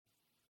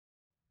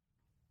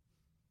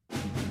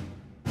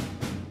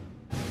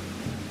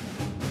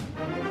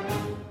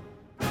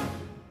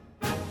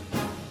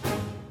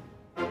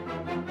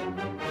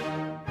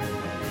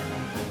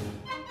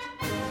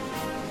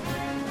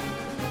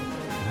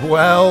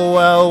Well,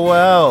 well,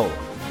 well.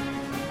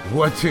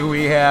 What do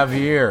we have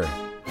here?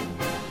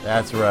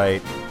 That's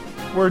right.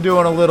 We're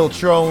doing a little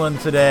trolling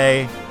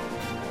today.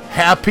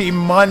 Happy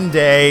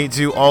Monday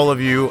to all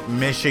of you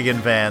Michigan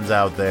fans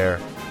out there.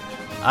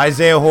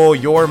 Isaiah Hole,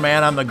 your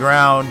man on the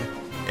ground,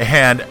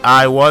 and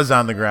I was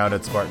on the ground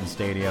at Spartan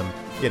Stadium,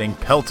 getting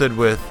pelted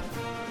with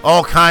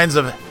all kinds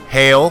of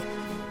hail,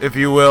 if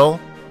you will,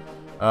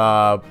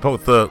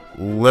 both the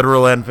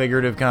literal and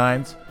figurative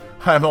kinds.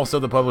 I'm also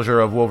the publisher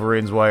of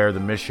Wolverines Wire, the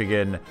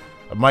Michigan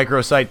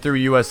microsite through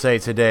USA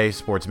Today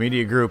Sports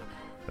Media Group,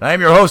 and I am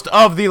your host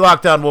of the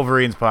Locked On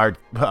Wolverines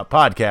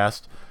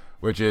podcast,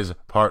 which is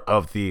part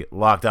of the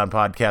Locked On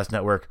Podcast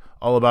Network,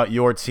 all about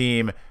your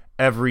team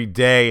every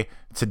day.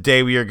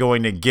 Today we are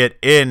going to get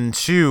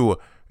into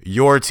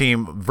your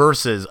team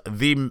versus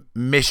the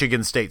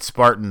Michigan State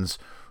Spartans,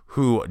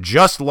 who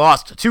just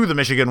lost to the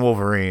Michigan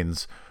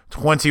Wolverines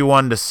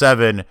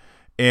 21-7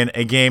 in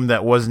a game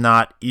that was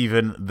not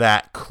even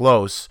that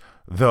close,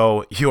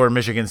 though your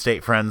Michigan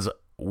State friends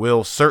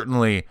will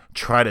certainly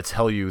try to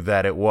tell you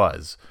that it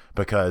was,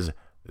 because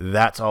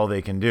that's all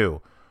they can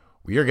do.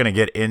 We are going to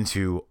get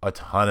into a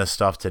ton of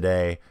stuff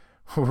today.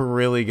 We're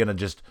really going to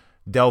just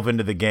delve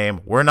into the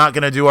game. We're not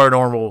going to do our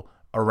normal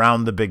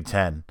around the Big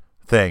Ten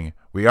thing.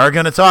 We are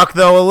going to talk,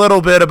 though, a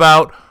little bit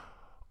about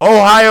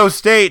Ohio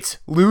State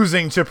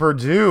losing to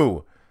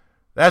Purdue.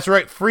 That's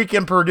right,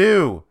 freaking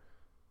Purdue.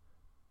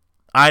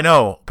 I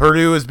know,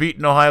 Purdue has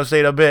beaten Ohio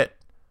State a bit,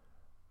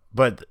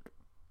 but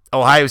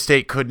Ohio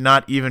State could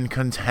not even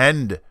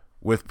contend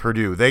with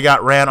Purdue. They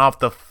got ran off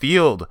the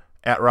field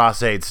at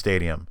Ross-Ade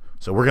Stadium.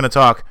 So we're going to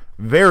talk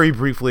very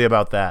briefly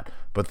about that,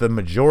 but the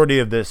majority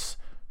of this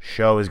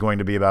show is going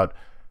to be about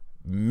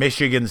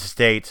Michigan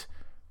State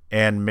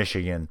and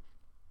Michigan.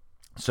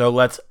 So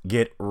let's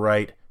get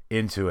right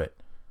into it.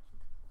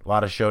 A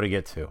lot of show to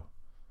get to.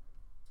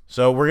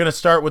 So we're going to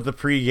start with the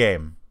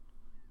pregame.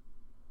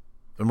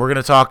 And we're going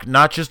to talk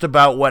not just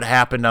about what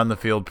happened on the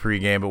field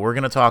pregame, but we're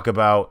going to talk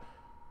about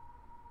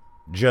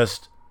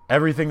just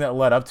everything that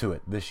led up to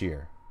it this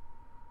year.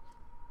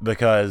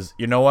 Because,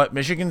 you know what?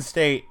 Michigan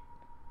State,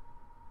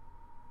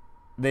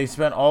 they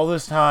spent all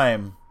this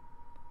time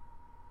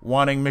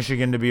wanting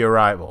Michigan to be a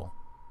rival.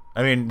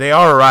 I mean, they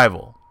are a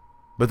rival,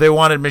 but they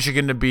wanted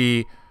Michigan to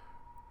be...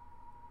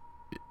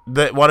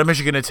 They wanted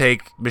Michigan to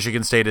take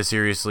Michigan State as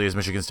seriously as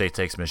Michigan State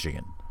takes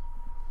Michigan.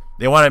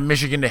 They wanted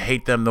Michigan to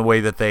hate them the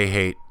way that they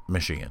hate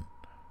Michigan.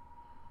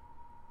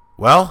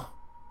 Well,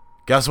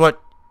 guess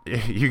what?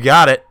 You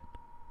got it.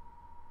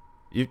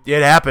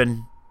 It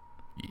happened.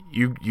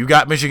 You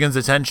got Michigan's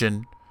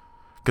attention.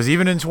 Because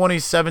even in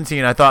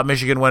 2017, I thought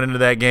Michigan went into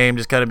that game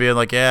just kind of being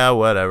like, yeah,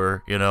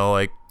 whatever. You know,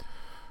 like,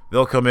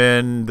 they'll come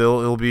in,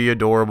 it'll be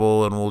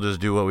adorable, and we'll just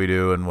do what we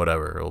do, and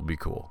whatever. It'll be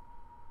cool.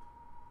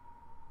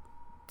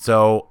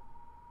 So,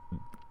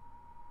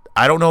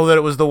 I don't know that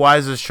it was the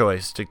wisest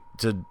choice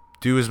to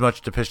do as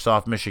much to piss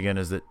off Michigan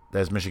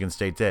as Michigan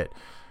State did.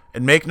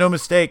 And make no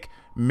mistake,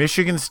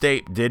 Michigan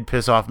State did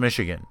piss off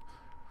Michigan.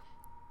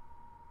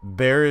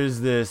 There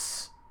is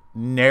this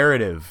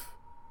narrative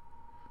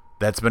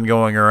that's been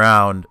going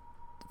around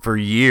for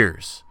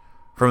years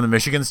from the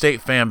Michigan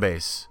State fan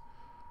base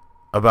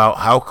about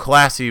how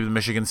classy the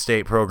Michigan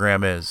State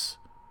program is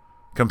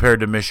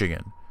compared to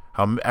Michigan.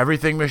 How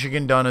everything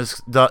Michigan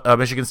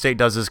State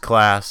does is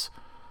class,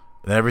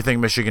 and everything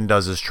Michigan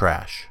does is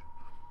trash.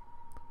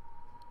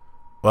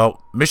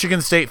 Well,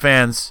 Michigan State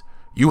fans,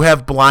 you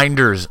have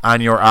blinders on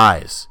your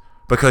eyes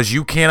because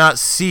you cannot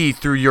see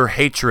through your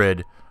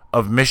hatred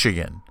of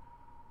Michigan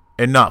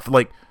enough.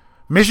 Like,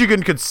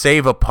 Michigan could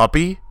save a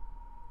puppy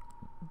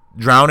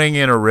drowning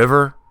in a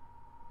river,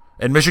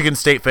 and Michigan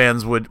State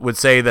fans would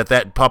say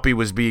that puppy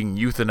was being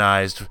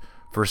euthanized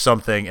for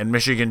something, and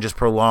Michigan just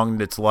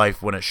prolonged its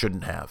life when it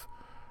shouldn't have.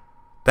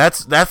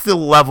 That's the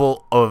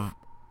level of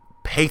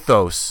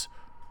pathos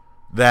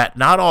that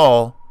not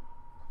all,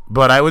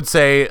 but I would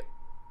say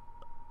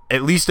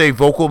at least a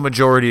vocal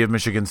majority of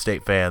Michigan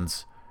State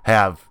fans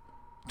have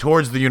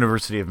towards the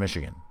University of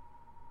Michigan.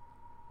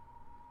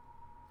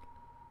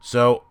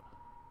 So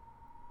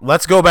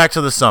let's go back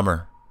to the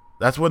summer.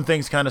 That's when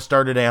things kind of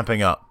started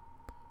amping up.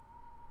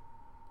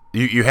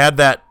 You had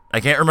that, I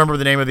can't remember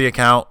the name of the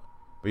account,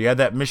 but you had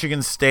that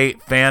Michigan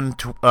State fan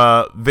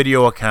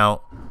video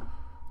account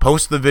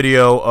post the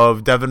video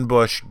of Devin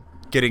Bush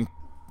getting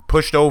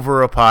pushed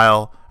over a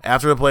pile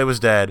after the play was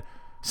dead,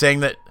 saying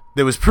that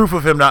there was proof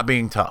of him not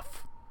being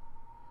tough.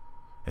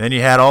 And then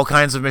you had all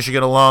kinds of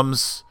Michigan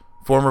alums,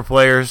 former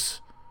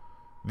players,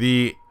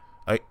 the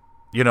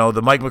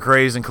Mike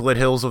McRae's and Khalid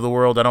Hills of the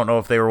world. I don't know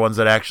if they were ones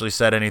that actually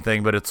said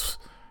anything, but it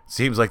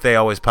seems like they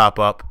always pop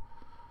up.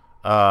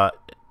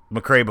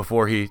 McRae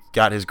before he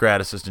got his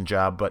grad assistant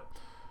job, but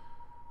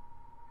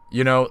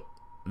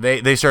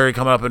they started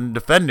coming up and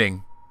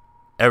defending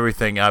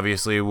everything,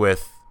 obviously,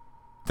 with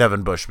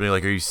Devin Bush being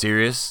like, "Are you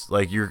serious?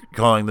 Like, you're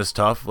calling this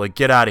tough? Like,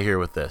 get out of here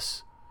with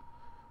this."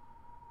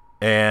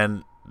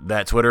 And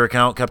that Twitter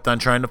account kept on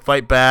trying to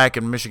fight back,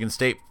 and Michigan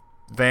State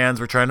fans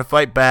were trying to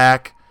fight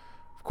back.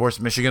 Of course,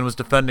 Michigan was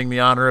defending the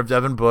honor of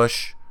Devin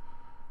Bush.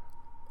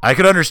 I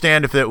could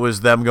understand if it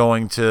was them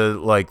going to,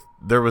 like,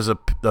 there was a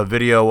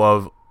video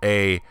of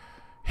a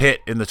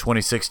hit in the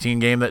 2016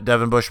 game that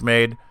Devin Bush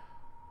made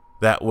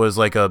that was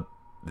like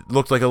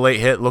looked like a late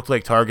hit, looked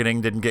like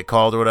targeting, didn't get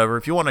called or whatever.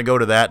 If you want to go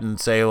to that and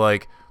say,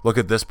 like, look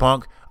at this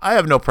punk, I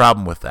have no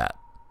problem with that,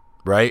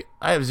 right?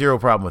 I have zero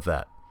problem with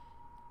that.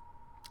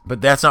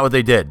 But that's not what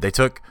they did. They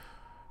took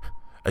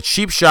a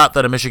cheap shot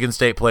that a Michigan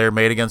State player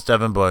made against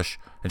Devin Bush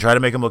and tried to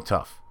make him look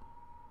tough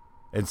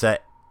and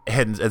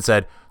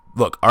said,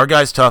 look, our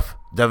guy's tough,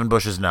 Devin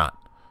Bush is not.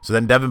 So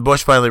then Devin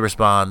Bush finally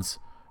responds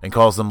and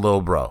calls them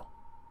little bro.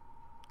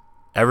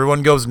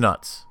 Everyone goes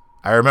nuts.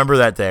 I remember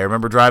that day. I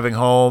remember driving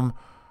home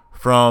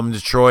from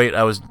Detroit.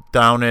 I was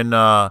down in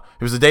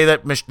it was the day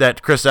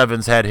that Chris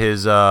Evans had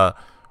his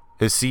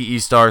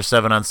CE Stars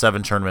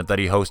 7-on-7 tournament that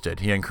he hosted.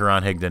 He and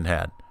Karan Higdon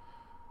had.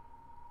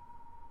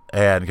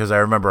 And because I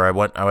remember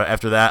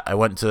after that I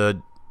went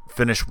to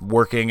finish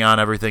working on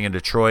everything in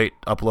Detroit,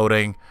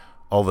 uploading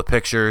all the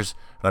pictures,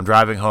 and I'm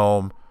driving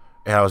home,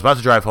 and I was about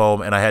to drive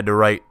home, and I had to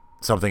write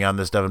something on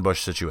this Devin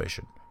Bush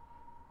situation.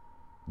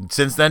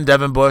 Since then,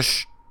 Devin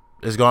Bush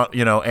has gone,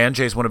 and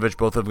Chase Winovich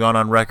both have gone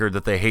on record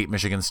that they hate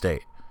Michigan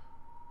State.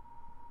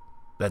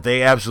 That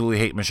they absolutely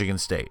hate Michigan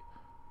State.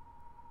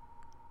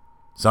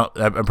 So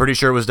I'm pretty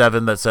sure it was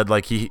Devin that said,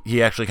 like,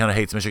 he actually kind of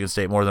hates Michigan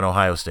State more than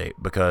Ohio State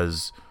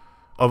because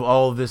of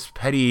all of this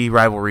petty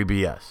rivalry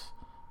BS.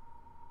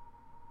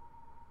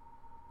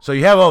 So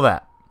you have all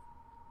that.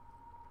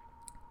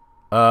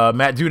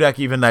 Matt Dudek,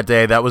 even that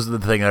day, that was the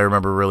thing I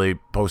remember really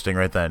posting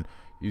right then.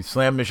 You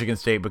slammed Michigan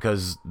State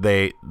because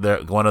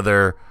one of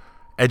their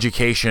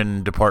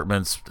education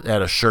departments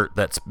had a shirt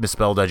that's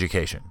misspelled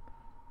education.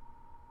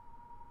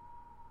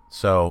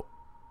 So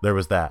there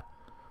was that.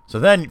 So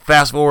then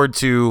fast forward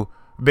to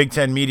Big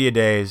Ten Media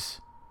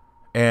Days,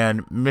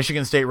 and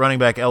Michigan State running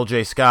back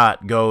L.J.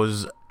 Scott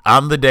goes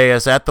on the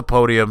dais at the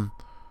podium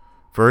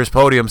for his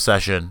podium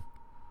session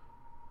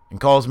and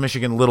calls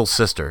Michigan little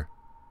sister.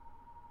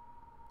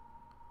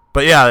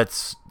 But yeah,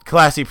 it's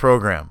classy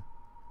program,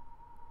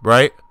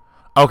 right?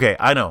 Okay,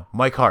 I know.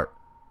 Mike Hart,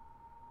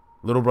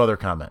 little brother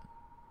comment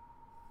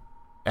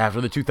after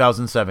the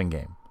 2007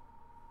 game.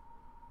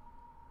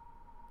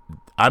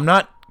 I'm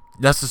not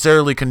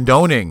necessarily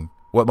condoning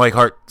what Mike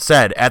Hart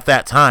said at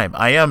that time.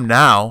 I am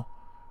now.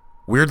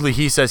 Weirdly,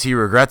 he says he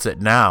regrets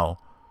it now.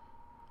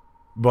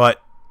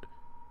 But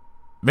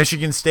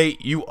Michigan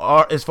State, you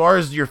are, as far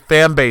as your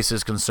fan base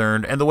is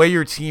concerned and the way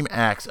your team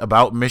acts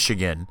about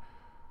Michigan,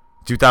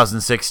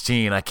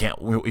 2016, I can't,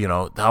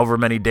 however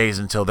many days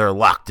until they're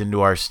locked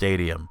into our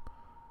stadium.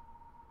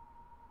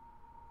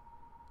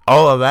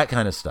 All of that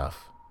kind of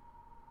stuff.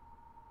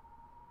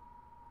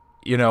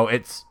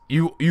 It's,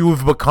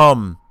 you've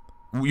become,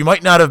 you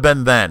might not have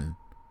been then,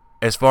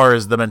 as far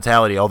as the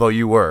mentality, although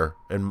you were,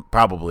 and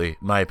probably,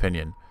 in my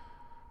opinion.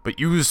 But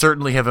you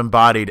certainly have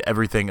embodied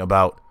everything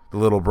about the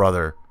little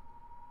brother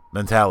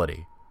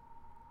mentality.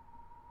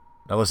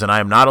 Now listen, I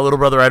am not a little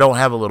brother. I don't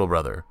have a little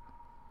brother.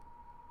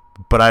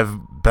 But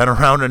I've been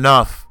around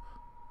enough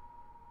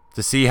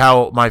to see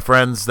how my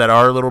friends that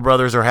are little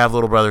brothers or have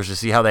little brothers, to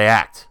see how they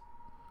act.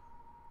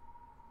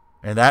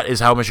 And that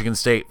is how Michigan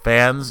State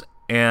fans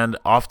and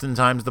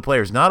oftentimes the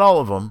players, not all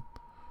of them,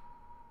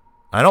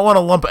 I don't want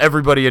to lump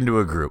everybody into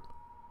a group.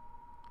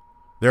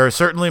 There are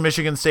certainly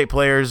Michigan State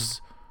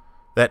players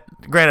that,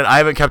 granted, I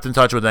haven't kept in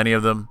touch with any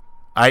of them.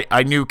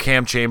 I knew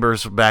Cam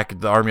Chambers back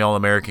at the Army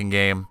All-American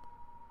game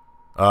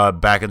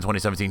back in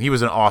 2017. He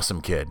was an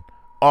awesome kid.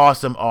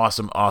 Awesome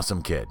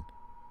kid.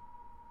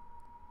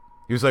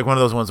 He was like one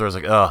of those ones where I was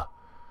like,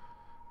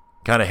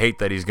 kind of hate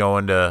that he's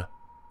going to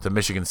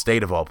Michigan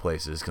State of all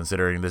places,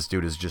 considering this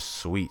dude is just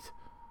sweet.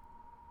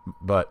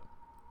 But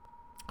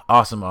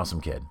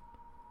awesome kid.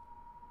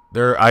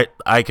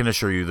 I can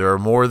assure you, there are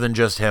more than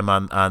just him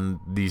on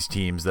these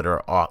teams that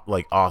are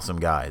like awesome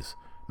guys.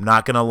 I'm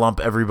not going to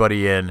lump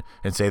everybody in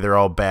and say they're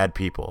all bad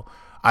people.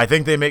 I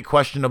think they make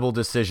questionable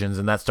decisions,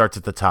 and that starts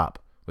at the top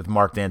with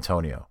Mark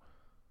D'Antonio.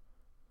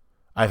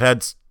 I've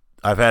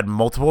had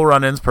multiple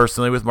run-ins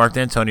personally with Mark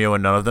D'Antonio,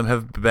 and none of them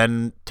have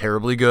been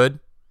terribly good.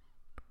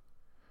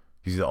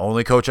 He's the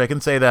only coach I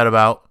can say that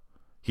about.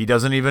 He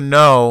doesn't even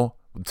know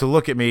to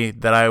look at me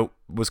that I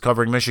was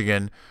covering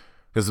Michigan,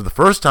 because the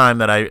first time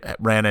that I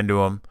ran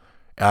into him,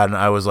 and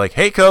I was like,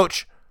 "Hey,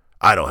 coach,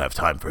 I don't have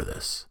time for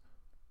this."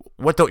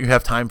 What don't you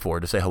have time for?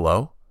 To say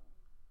hello?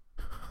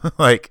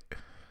 Like,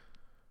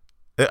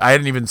 I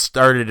hadn't even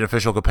started in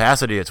official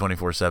capacity at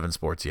 24/7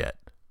 Sports yet.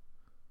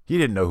 He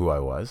didn't know who I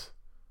was.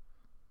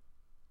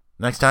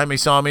 Next time he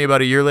saw me about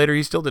a year later,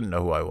 he still didn't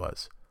know who I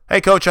was. "Hey,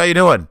 coach, how you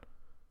doing?"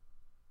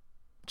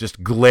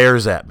 Just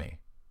glares at me.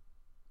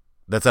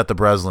 That's at the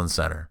Breslin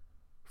Center.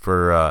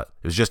 It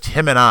was just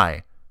him and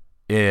I.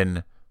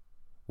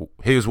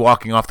 He was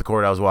walking off the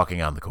court, I was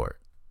walking on the court.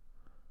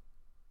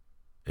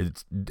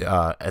 It's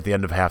at the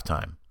end of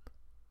halftime.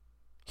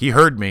 He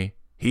heard me.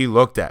 He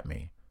looked at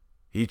me.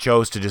 He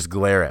chose to just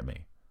glare at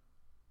me.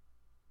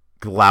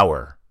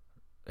 Glower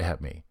at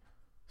me.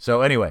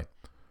 So anyway,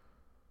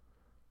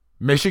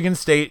 Michigan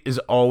State has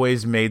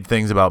always made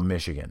things about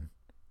Michigan.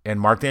 And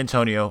Mark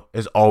D'Antonio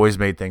has always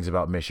made things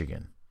about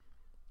Michigan.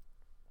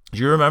 Do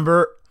you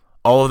remember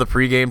all of the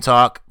pregame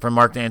talk from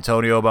Mark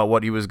D'Antonio about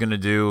what he was going to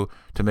do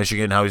to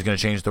Michigan, how he's going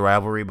to change the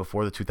rivalry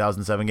before the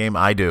 2007 game?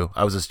 I do.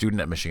 I was a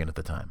student at Michigan at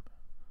the time.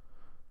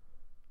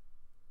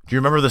 Do you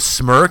remember the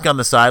smirk on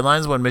the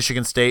sidelines when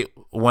Michigan State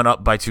went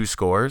up by 2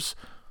 scores?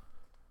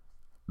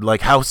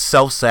 Like how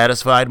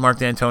self-satisfied Mark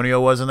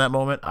D'Antonio was in that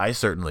moment? I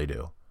certainly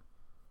do.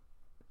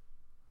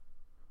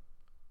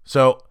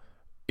 So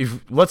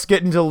let's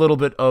get into a little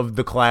bit of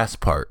the class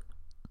part,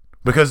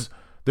 because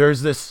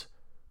there's this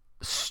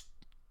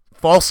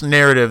false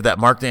narrative that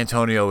Mark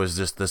D'Antonio is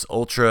just this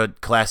ultra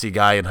classy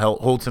guy and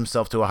holds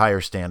himself to a higher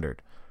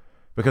standard.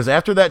 Because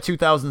after that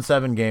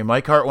 2007 game,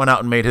 Mike Hart went out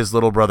and made his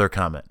little brother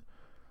comment.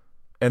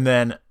 And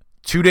then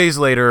 2 days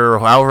later, or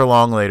however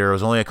long later, it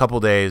was only a couple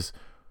days,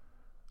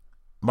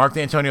 Mark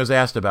D'Antonio's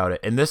asked about it.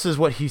 And this is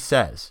what he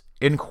says,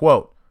 in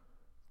quote,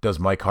 "Does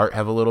Mike Hart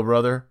have a little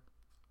brother?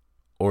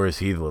 Or is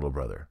he the little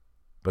brother?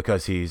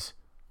 Because he's,"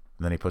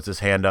 and then he puts his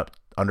hand up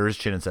under his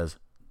chin and says,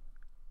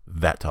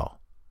 "that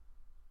tall."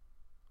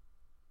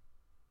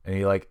 And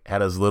he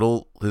had his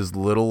little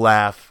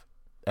laugh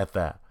at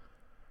that.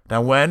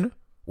 Now, when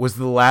was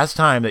the last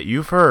time that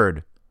you've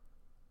heard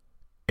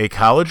a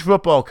college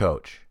football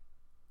coach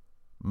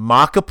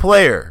mock a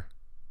player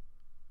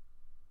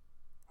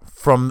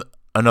from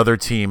another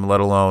team, let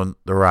alone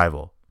the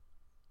rival?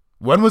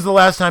 When was the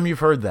last time you've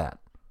heard that?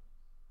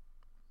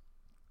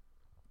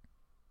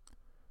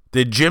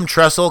 Did Jim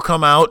Tressel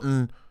come out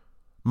and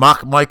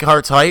mock Mike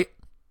Hart's height?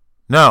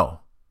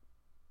 No.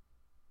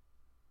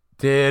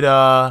 Did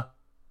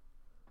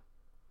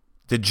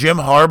Jim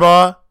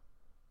Harbaugh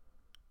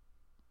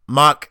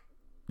mock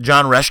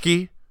John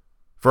Reschke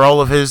for all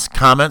of his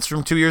comments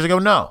from 2 years ago?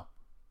 No.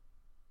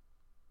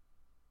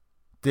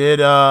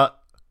 Did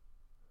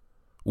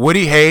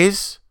Woody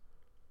Hayes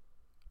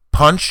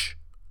punch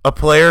a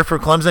player for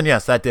Clemson?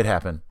 Yes, that did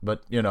happen.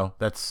 But,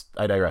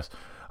 I digress.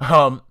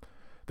 When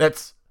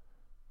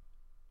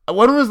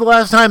was the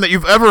last time that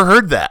you've ever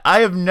heard that?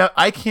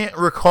 I can't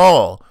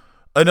recall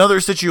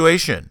another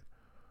situation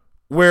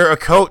where a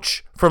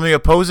coach from the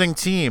opposing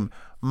team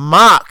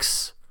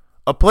mocks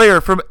a player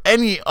from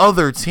any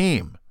other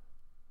team.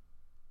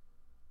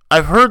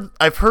 I've heard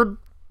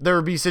there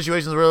would be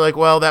situations where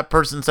well, that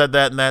person said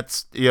that and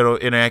that's,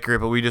 inaccurate,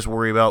 but we just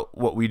worry about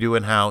what we do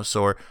in house,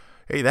 or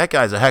hey, that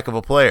guy's a heck of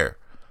a player.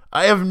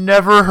 I have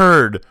never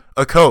heard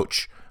a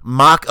coach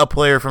mock a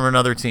player from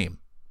another team.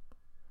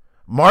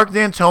 Mark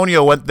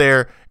D'Antonio went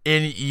there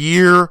in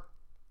year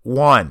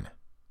 1.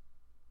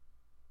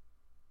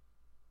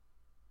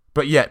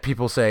 But yet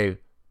people say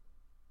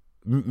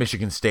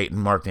Michigan State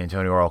and Mark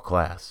D'Antonio are all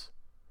class.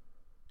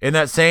 In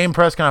that same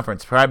press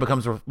conference, pride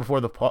becomes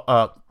before the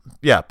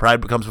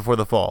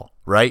fall,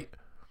 right?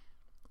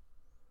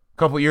 A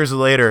couple years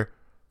later,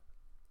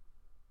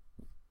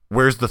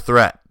 where's the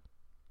threat?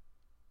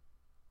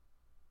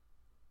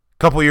 A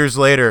couple years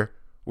later,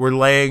 we're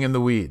laying in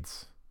the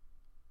weeds.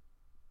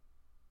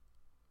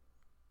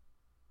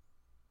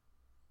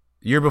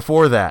 Year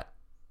before that,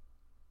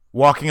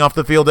 walking off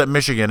the field at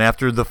Michigan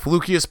after the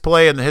flukiest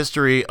play in the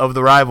history of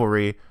the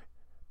rivalry,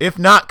 if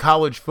not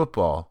college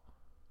football,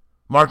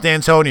 Mark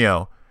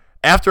D'Antonio,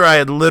 after I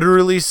had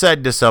literally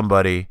said to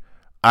somebody,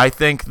 I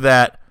think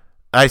that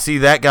I see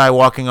that guy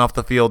walking off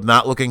the field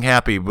not looking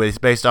happy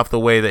based off the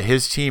way that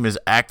his team is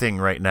acting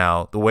right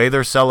now, the way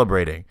they're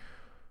celebrating,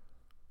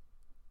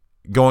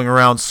 going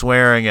around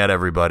swearing at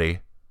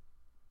everybody.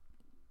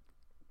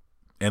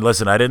 And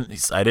listen,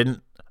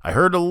 I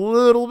heard a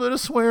little bit of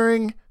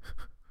swearing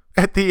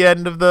at the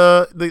end of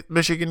the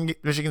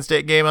Michigan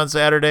State game on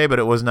Saturday, but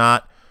it wasn't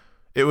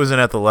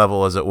at the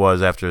level as it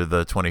was after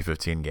the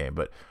 2015 game.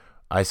 But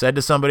I said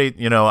to somebody,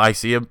 I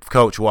see a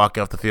coach walk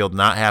off the field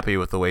not happy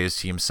with the way his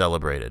team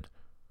celebrated.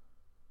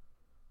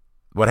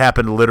 What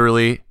happened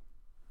literally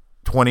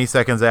 20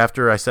 seconds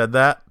after I said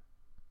that?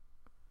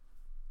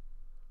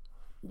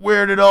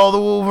 Where did all the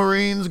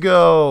Wolverines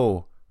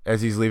go?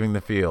 As he's leaving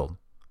the field.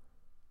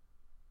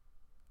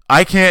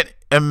 I can't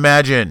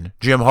imagine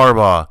Jim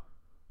Harbaugh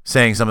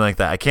saying something like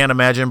that. I can't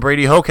imagine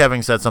Brady Hoke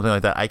having said something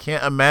like that. I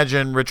can't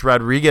imagine Rich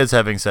Rodriguez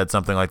having said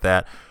something like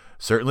that.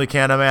 Certainly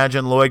can't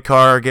imagine Lloyd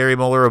Carr, Gary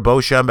Mueller, or Bo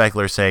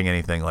Schembechler saying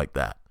anything like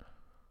that.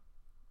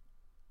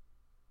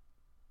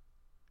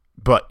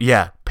 But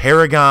yeah,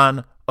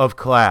 paragon of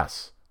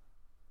class.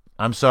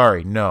 I'm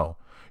sorry, no.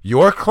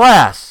 Your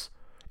class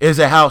is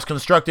a house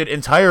constructed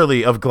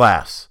entirely of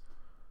glass.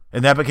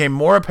 And that became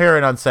more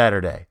apparent on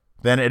Saturday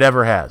than it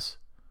ever has.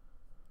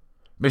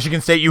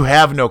 Michigan State, you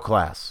have no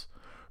class.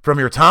 From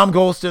your Tom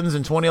Golstons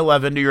in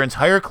 2011 to your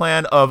entire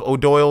clan of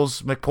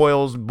O'Doyles,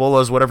 McPoyles,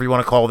 Bullas, whatever you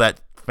want to call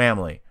that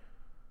family,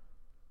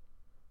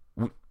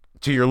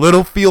 to your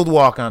little field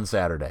walk on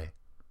Saturday.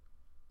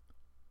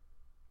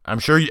 I'm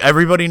sure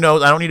everybody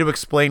knows. I don't need to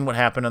explain what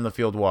happened on the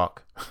field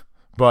walk.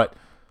 But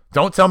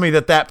don't tell me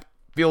that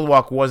field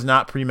walk was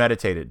not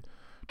premeditated.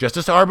 Just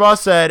as Harbaugh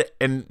said,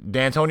 and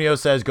D'Antonio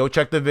says, go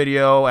check the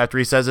video after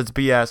he says it's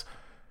BS.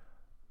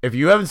 If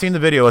you haven't seen the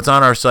video, it's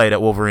on our site at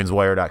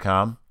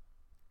wolverineswire.com.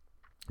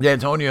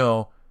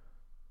 D'Antonio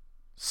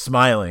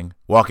smiling,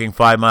 walking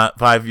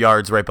 5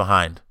 yards right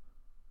behind,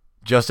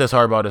 just as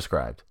Harbaugh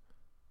described.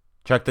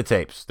 Check the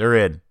tapes. They're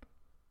in.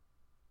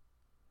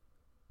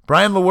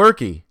 Brian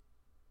Lewerke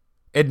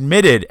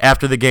admitted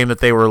after the game that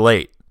they were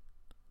late.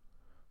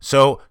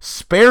 So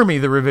spare me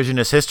the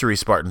revisionist history,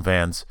 Spartan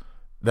fans,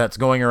 that's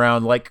going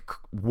around like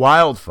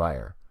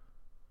wildfire,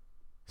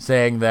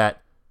 saying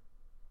that,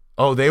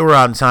 oh, they were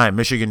on time.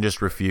 Michigan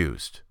just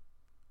refused.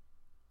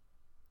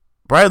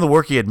 Brian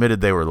Lewerke admitted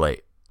they were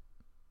late.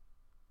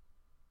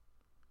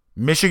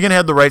 Michigan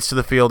had the rights to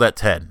the field at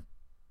 10.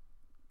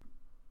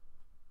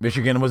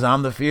 Michigan was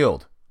on the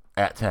field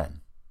at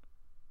 10.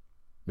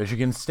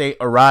 Michigan State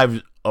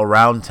arrived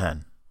around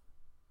 10.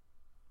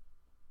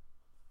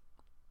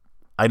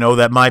 I know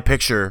that my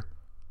picture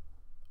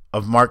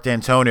of Mark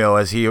D'Antonio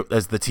as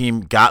the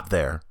team got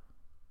there,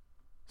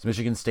 as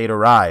Michigan State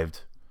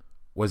arrived,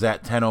 was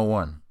at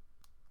 10:01,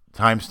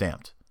 time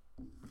stamped.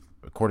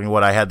 According to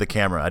what I had the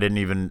camera, I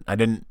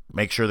didn't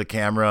make sure the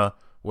camera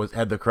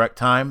had the correct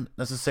time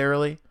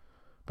necessarily,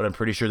 but I'm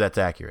pretty sure that's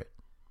accurate.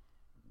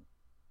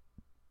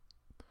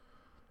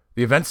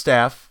 The event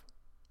staff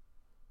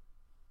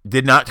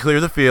did not clear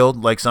the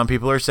field like some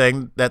people are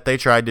saying that they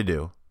tried to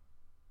do.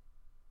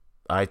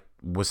 I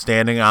was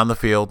standing on the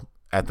field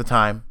at the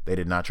time. They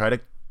did not try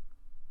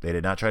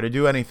to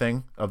do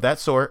anything of that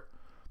sort.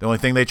 The only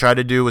thing they tried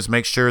to do was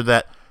make sure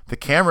that the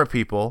camera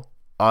people,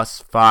 us,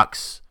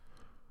 Fox,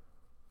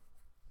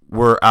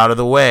 were out of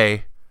the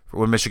way for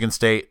when Michigan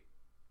State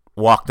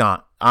walked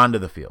onto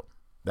the field.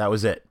 That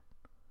was it.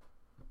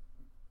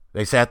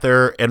 They sat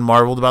there and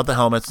marveled about the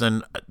helmets,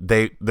 and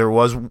there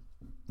was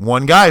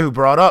one guy who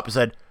brought up and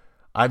said,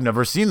 I've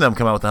never seen them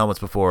come out with the helmets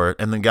before.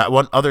 And then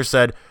one other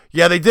said,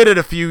 yeah, they did it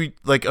a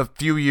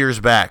few years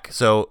back.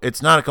 So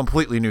it's not a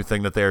completely new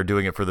thing that they're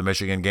doing it for the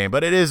Michigan game,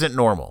 but it isn't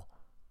normal.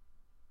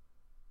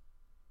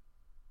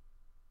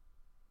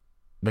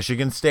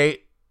 Michigan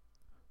State,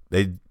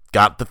 they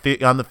got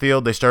on the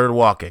field. They started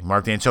walking.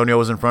 Mark D'Antonio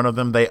was in front of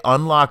them. They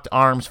unlocked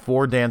arms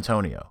for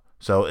D'Antonio.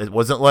 So it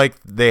wasn't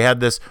like they had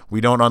this, we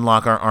don't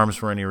unlock our arms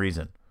for any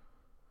reason.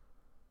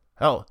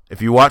 Hell,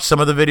 if you watch some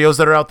of the videos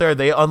that are out there,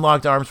 they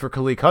unlocked arms for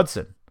Khaleke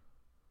Hudson,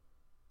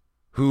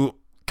 who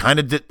kind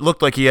of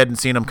looked like he hadn't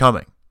seen him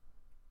coming.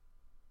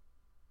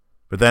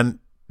 But then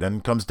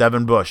comes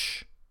Devin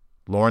Bush,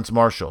 Lawrence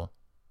Marshall.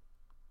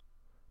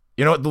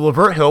 You know, the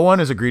Lavert Hill one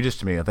is egregious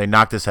to me. They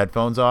knocked his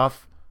headphones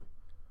off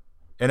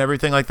and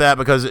everything like that,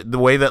 because the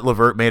way that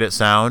Lavert made it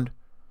sound,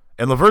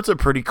 and Lavert's a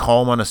pretty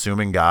calm,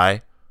 unassuming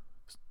guy.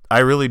 I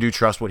really do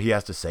trust what he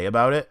has to say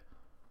about it.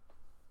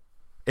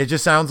 It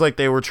just sounds like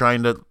they were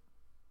trying to,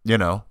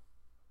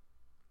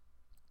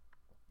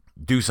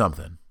 do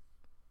something.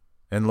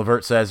 And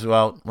Lavert says,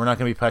 well, we're not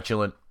going to be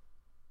petulant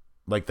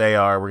like they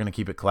are. We're going to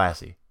keep it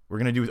classy. We're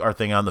going to do our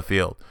thing on the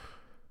field.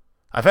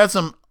 I've had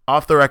some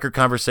off-the-record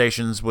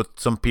conversations with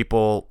some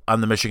people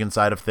on the Michigan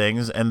side of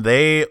things, and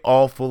they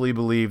all fully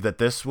believe that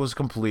this was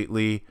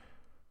completely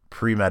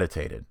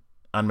premeditated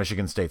on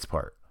Michigan State's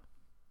part.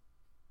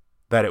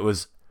 That it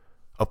was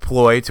a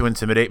ploy to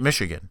intimidate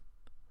Michigan.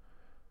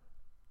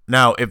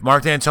 Now, if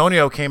Mark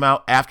D'Antonio came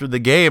out after the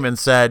game and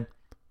said,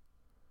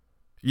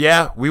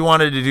 yeah, we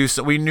wanted to do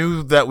so, we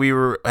knew that we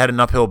had an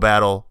uphill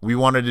battle. We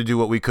wanted to do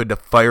what we could to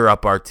fire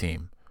up our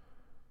team.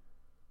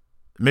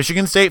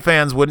 Michigan State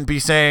fans wouldn't be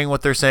saying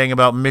what they're saying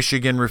about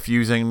Michigan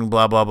refusing,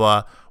 blah, blah,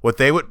 blah. What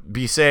they would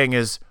be saying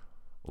is,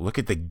 look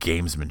at the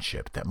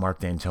gamesmanship that Mark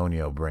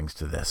D'Antonio brings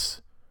to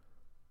this.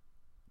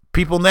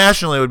 People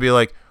nationally would be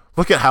like,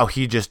 look at how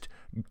he just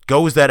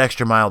goes that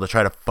extra mile to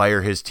try to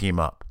fire his team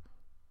up.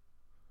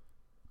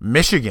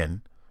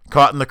 Michigan,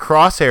 caught in the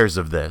crosshairs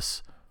of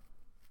this,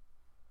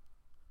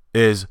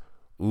 is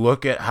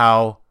look at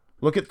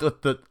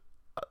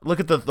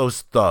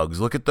those thugs,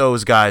 look at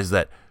those guys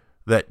that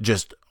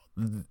just,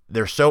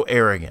 they're so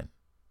arrogant.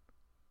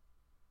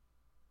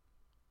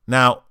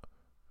 Now,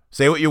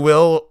 say what you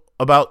will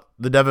about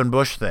the Devin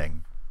Bush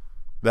thing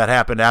that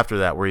happened after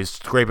that, where he's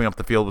scraping up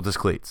the field with his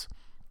cleats.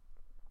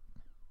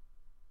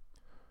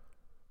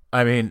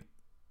 I mean,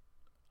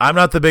 I'm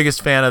not the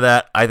biggest fan of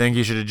that. I think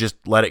he should have just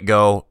let it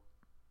go.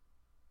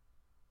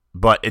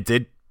 But it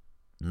did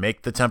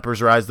make the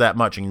tempers rise that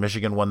much, and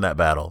Michigan won that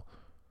battle.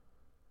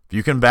 If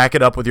you can back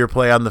it up with your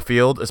play on the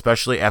field,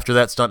 especially after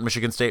that stunt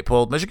Michigan State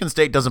pulled, Michigan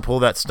State doesn't pull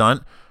that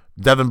stunt.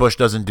 Devin Bush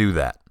doesn't do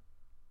that.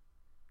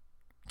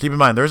 Keep in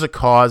mind, there's a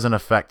cause and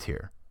effect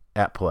here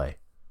at play.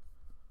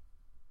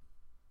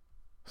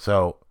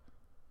 So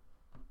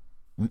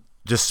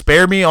just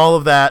spare me all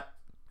of that.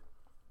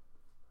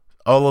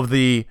 All of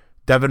the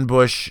Devin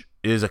Bush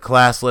is a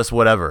classless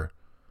whatever.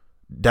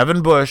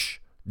 Devin Bush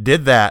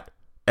did that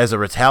as a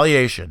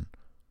retaliation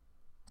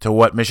to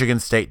what Michigan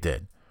State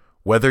did.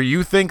 Whether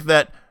you think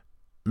that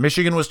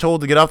Michigan was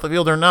told to get off the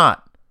field or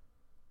not,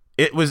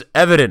 it was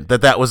evident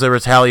that that was a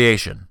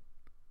retaliation.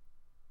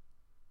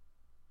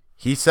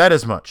 He said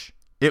as much.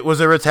 It was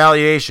a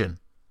retaliation.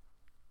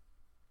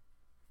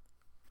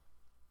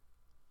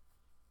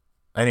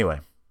 Anyway,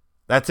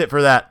 that's it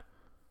for that.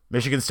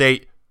 Michigan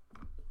State,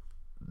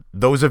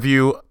 those of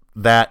you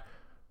that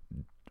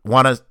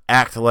want to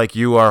act like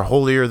you are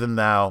holier than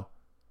thou,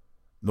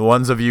 the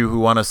ones of you who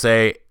want to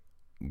say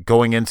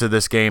going into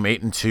this game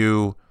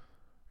 8-2,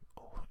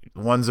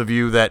 the ones of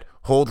you that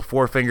hold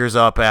four fingers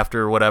up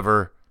after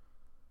whatever,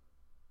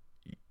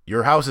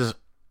 your house is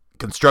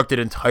constructed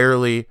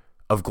entirely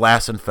of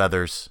glass and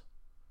feathers,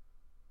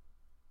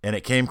 and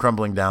it came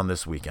crumbling down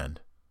this weekend.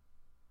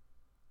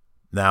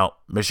 Now,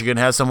 Michigan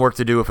has some work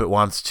to do if it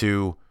wants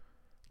to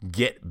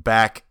get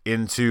back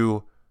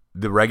into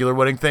the regular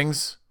winning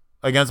things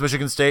against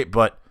Michigan State,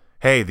 but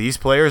hey, these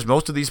players,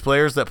 most of these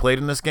players that played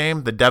in this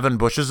game, the Devin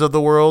Bushes of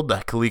the world, the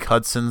Khaleke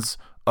Hudsons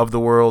of the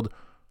world,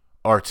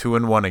 are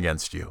 2-1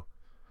 against you.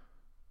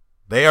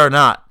 They are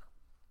not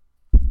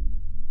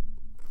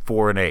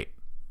 4-8.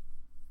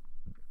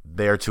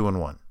 They are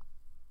 2-1.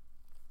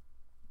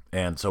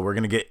 And so we're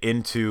going to get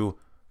into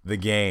the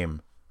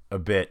game a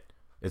bit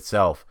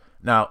itself.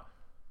 Now,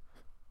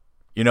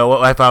 you know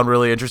what I found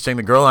really interesting?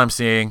 The girl I'm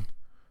seeing,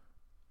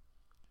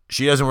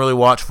 she doesn't really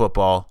watch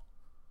football,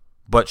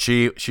 but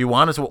she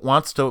wants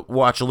to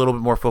watch a little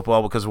bit more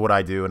football because of what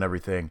I do and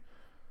everything.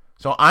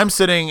 So I'm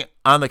sitting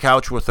on the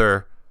couch with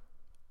her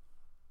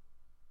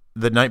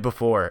the night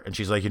before, and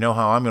she's like, you know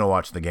how I'm going to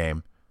watch the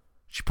game?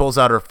 She pulls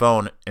out her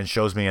phone and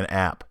shows me an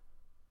app,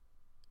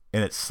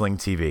 and it's Sling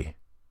TV.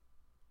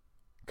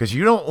 Because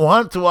you don't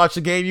want to watch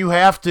the game, you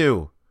have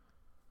to.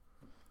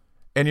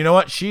 And you know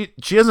what? She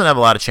doesn't have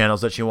a lot of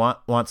channels that she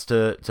wants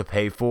to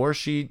pay for.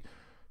 She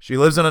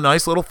lives in a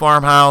nice little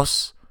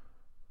farmhouse,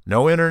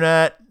 no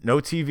internet, no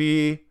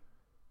TV,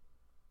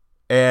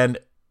 and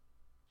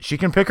she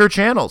can pick her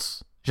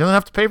channels. She doesn't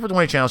have to pay for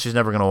 20 channels she's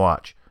never going to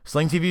watch.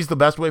 Sling TV is the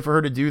best way for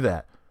her to do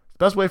that.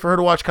 The best way for her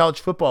to watch college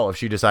football if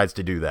she decides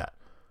to do that.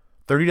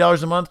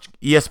 $30 a month,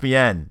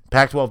 ESPN,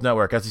 Pac-12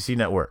 Network, SEC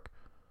Network.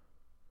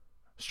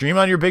 Stream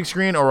on your big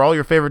screen or all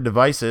your favorite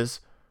devices.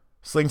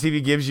 Sling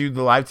TV gives you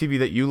the live TV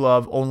that you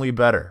love, only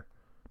better.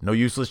 No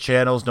useless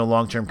channels, no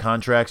long-term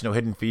contracts, no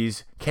hidden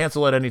fees.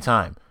 Cancel at any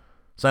time.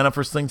 Sign up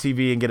for Sling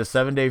TV and get a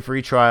 7-day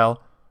free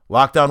trial.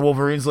 Locked On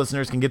Wolverines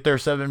listeners can get their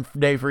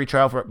 7-day free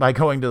trial by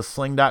going to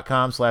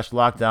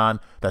sling.com/lockedon.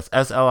 That's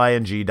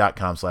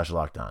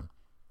SLING.com/lockedon.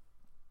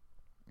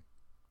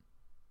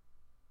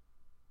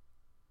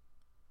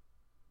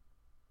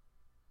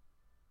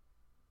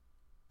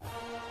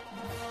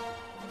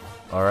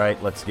 All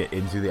right, let's get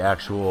into the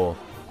actual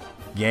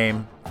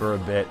game for a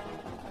bit.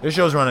 This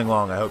show's running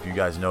long. I hope you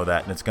guys know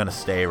that, and it's going to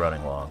stay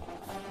running long.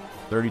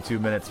 32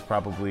 minutes,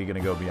 probably going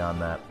to go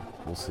beyond that.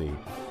 We'll see.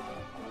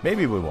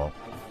 Maybe we won't,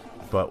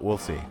 but we'll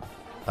see.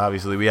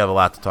 Obviously, we have a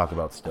lot to talk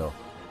about still.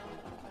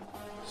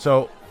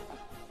 So,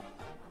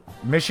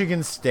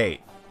 Michigan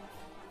State.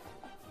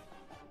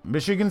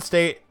 Michigan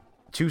State,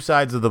 two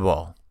sides of the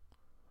ball.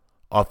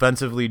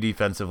 Offensively,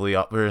 defensively.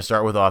 We're going to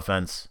start with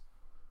offense.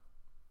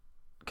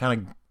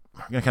 We're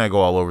going to go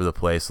all over the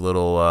place.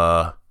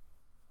 Little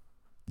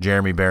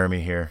Jeremy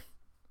Bearimy here.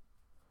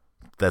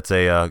 That's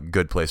a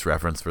Good Place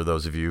reference for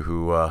those of you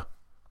who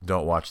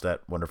don't watch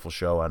that wonderful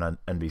show on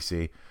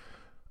NBC.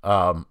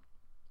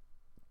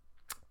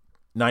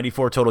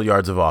 94 total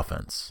yards of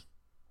offense.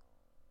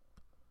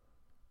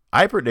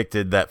 I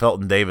predicted that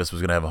Felton Davis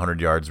was going to have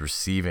 100 yards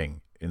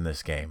receiving in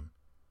this game.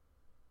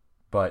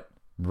 But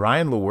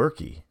Brian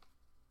Lewerke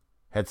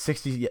had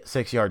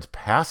 66 yards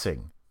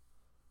passing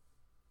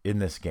in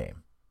this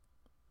game.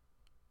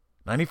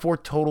 94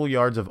 total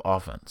yards of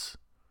offense.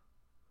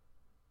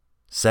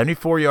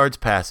 74 yards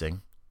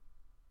passing.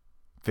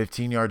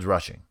 15 yards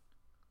rushing.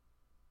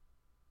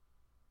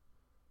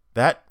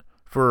 That,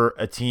 for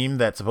a team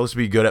that's supposed to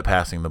be good at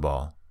passing the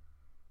ball,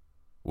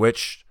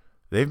 which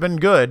they've been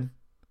good.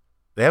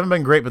 They haven't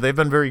been great, but they've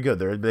been very good.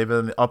 They've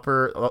been the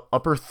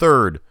upper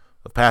third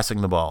of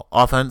passing the ball.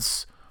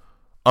 Offense,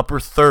 upper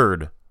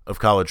third of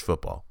college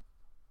football.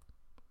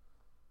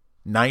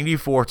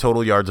 94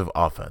 total yards of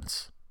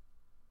offense.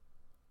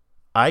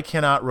 I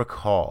cannot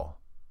recall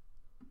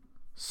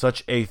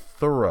such a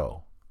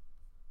thorough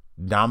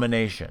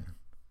domination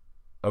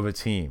of a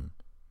team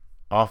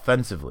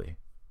offensively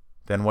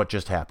than what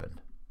just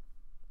happened.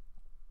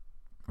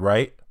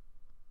 Right?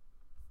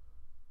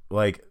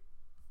 Like,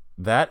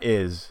 that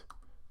is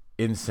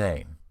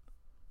insane.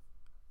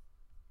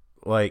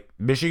 Like,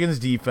 Michigan's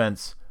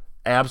defense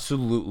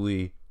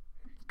absolutely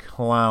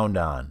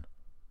clowned on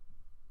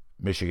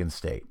Michigan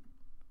State.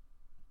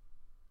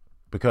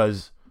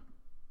 Because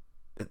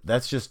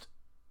that's just...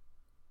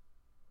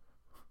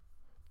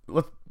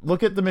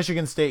 Look at the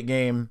Michigan State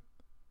game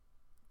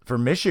for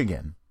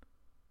Michigan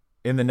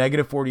in the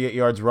negative 48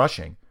 yards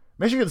rushing.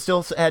 Michigan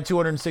still had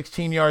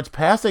 216 yards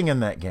passing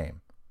in that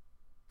game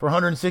for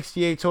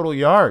 168 total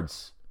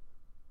yards.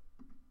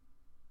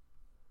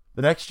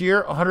 The next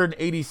year,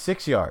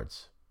 186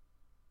 yards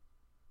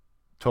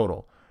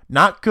total.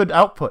 Not good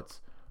outputs,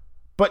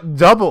 but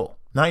double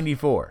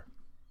 94.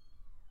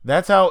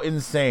 That's how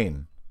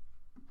insane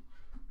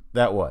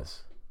that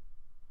was.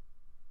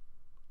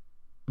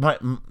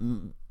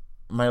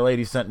 My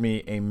lady sent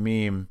me a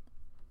meme.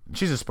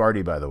 She's a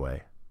Sparty, by the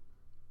way.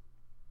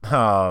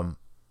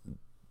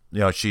 You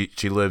know, she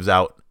lives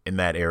out in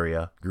that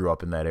area, grew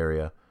up in that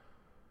area.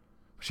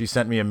 She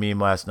sent me a meme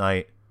last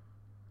night.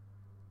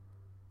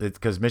 It's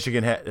because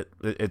Michigan had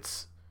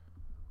it's.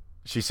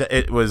 She said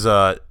it was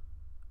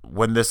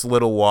when this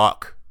little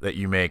walk that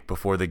you make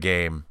before the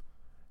game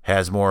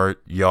has more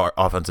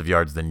offensive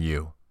yards than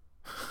you.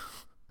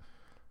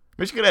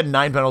 Michigan had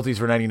 9 penalties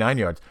for 99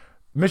 yards.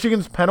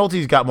 Michigan's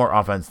penalties got more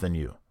offense than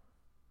you.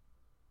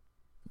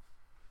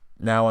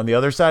 Now, on the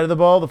other side of the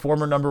ball, the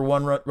former number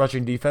 1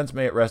 rushing defense,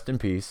 may it rest in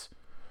peace,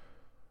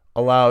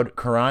 allowed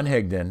Karan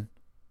Higdon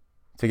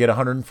to get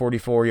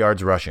 144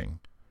 yards rushing.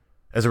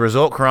 As a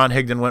result, Karan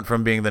Higdon went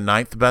from being the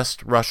 9th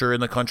best rusher in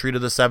the country to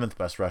the 7th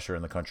best rusher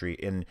in the country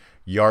in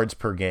yards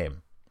per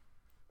game.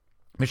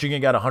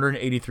 Michigan got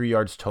 183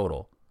 yards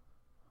total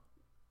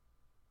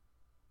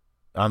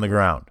on the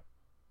ground.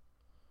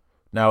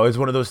 Now, it's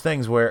one of those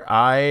things where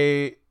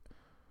I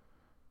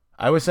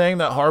was saying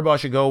that Harbaugh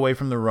should go away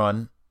from the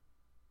run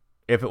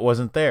if it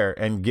wasn't there,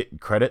 and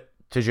get credit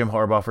to Jim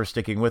Harbaugh for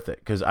sticking with it,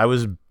 because I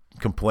was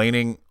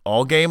complaining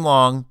all game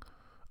long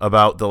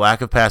about the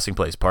lack of passing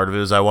plays. Part of it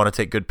is I want to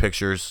take good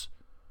pictures,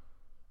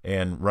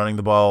 and running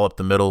the ball up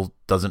the middle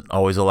doesn't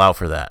always allow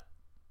for that.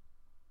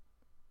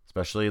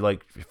 Especially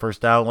like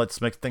first down, let's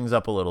mix things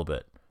up a little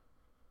bit.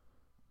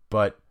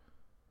 But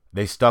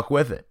they stuck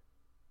with it.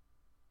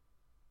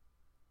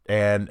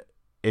 And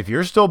if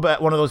you're still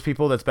one of those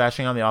people that's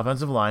bashing on the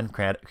offensive line,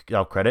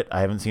 credit.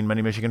 I haven't seen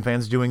many Michigan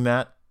fans doing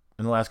that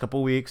in the last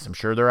couple of weeks. I'm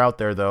sure they're out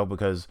there, though,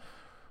 because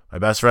my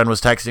best friend was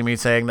texting me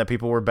saying that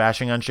people were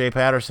bashing on Shea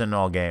Patterson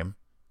all game.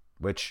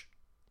 Which,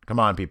 come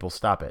on, people,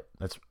 stop it.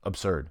 That's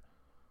absurd.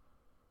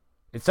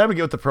 It's time to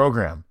get with the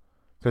program,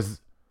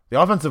 because the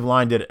offensive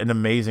line did an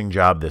amazing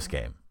job this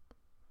game.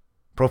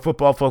 Pro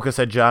Football Focus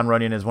had John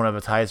Runyon as one of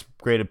its highest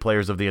graded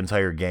players of the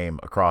entire game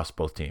across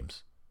both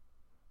teams.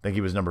 I think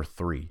he was number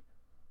 3.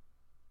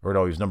 Or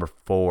no, he was number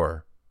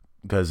 4,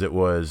 because it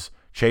was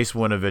Chase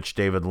Winovich,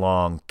 David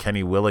Long,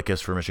 Kenny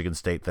Willekes for Michigan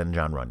State, then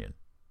John Runyon.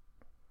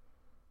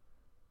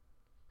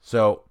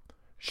 So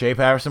Shea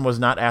Patterson was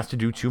not asked to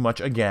do too much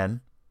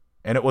again.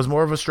 And it was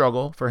more of a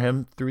struggle for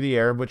him through the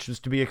air, which is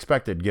to be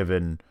expected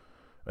given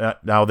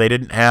now they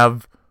didn't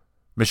have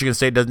Michigan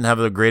State doesn't have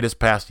the greatest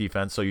pass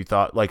defense, so you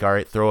thought, like, all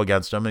right, throw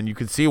against them, and you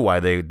could see why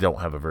they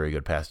don't have a very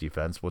good pass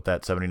defense with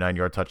that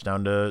 79-yard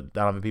touchdown to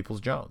Donovan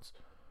Peoples-Jones.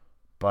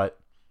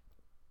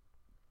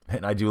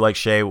 And I do like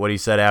Shea, what he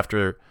said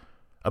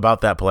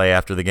about that play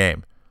after the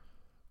game.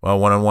 Well,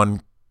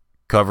 one-on-one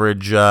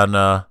coverage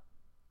on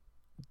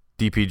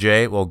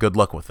DPJ, well, good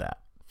luck with that.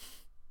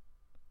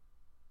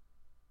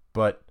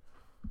 But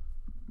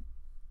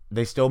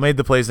they still made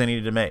the plays they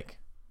needed to make.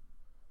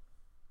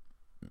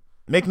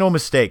 Make no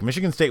mistake,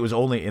 Michigan State was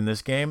only in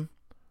this game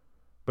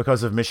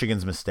because of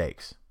Michigan's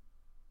mistakes.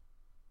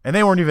 And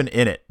they weren't even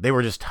in it. They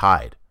were just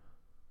tied.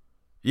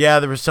 Yeah,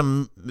 there was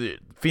some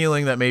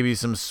feeling that maybe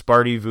some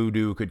Sparty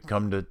voodoo could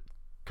come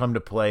to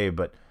play,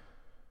 but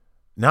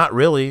not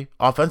really.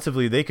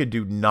 Offensively, they could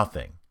do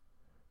nothing.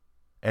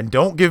 And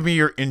don't give me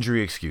your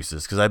injury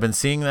excuses, because I've been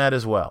seeing that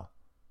as well.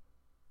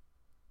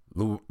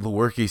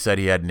 Lewerke said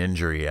he had an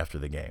injury after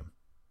the game.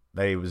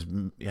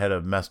 That he had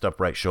a messed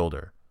up right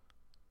shoulder.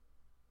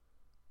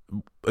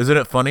 Isn't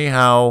it funny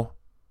how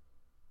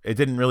it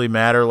didn't really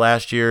matter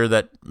last year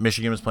that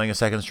Michigan was playing a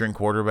second-string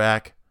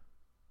quarterback?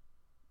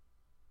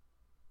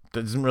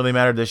 Doesn't really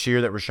matter this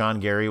year that Rashawn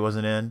Gary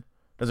wasn't in.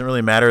 Doesn't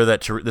really matter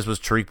that this was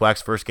Tariq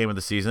Black's first game of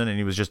the season and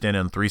he was just in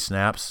on 3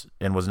 snaps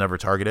and was never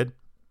targeted.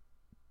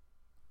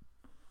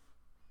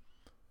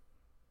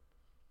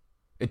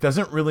 It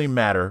doesn't really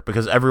matter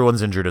because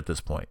everyone's injured at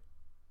this point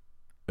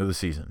of the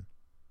season.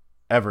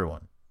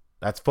 Everyone.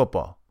 That's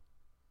football.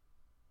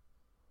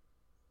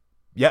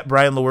 Yet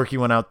Brian Lewerke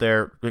went out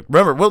there.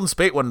 Remember, Wilton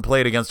Spate went and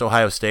played against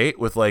Ohio State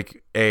with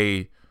like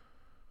a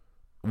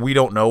we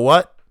don't know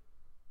what.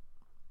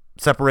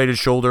 Separated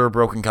shoulder,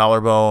 broken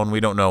collarbone, we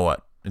don't know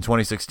what, in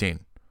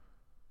 2016.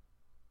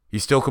 He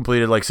still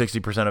completed like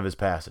 60% of his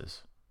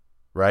passes,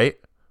 right?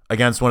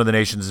 Against one of the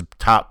nation's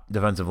top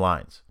defensive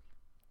lines.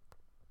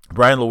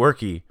 Brian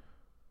Lewerke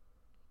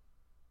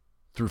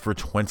threw for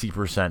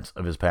 20%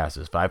 of his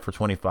passes, 5 for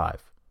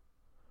 25.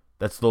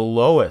 That's the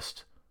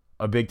lowest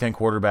a Big Ten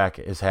quarterback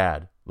has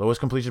had. Lowest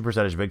completion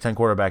percentage a Big Ten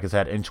quarterback has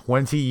had in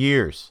 20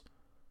 years.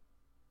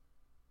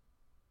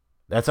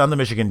 That's on the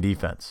Michigan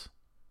defense.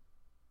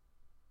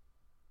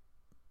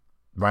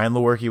 Brian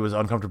Lewerke was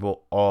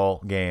uncomfortable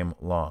all game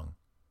long.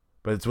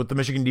 But it's what the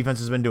Michigan defense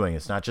has been doing.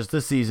 It's not just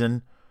this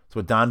season. It's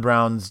what Don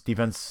Brown's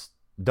defense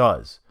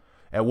does.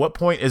 At what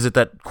point is it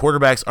that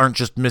quarterbacks aren't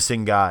just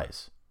missing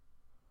guys?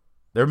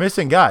 They're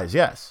missing guys,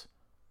 yes.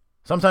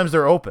 Sometimes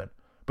they're open.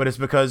 But it's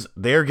because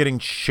they're getting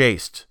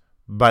chased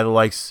by the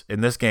likes,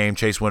 in this game,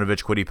 Chase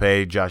Winovich, Kwity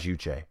Paye, Josh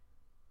Uche.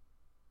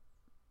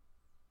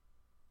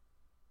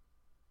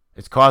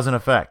 It's cause and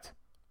effect.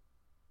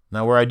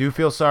 Now, where I do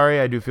feel sorry,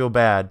 I do feel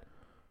bad.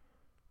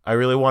 I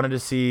really wanted to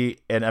see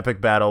an epic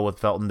battle with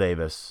Felton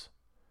Davis.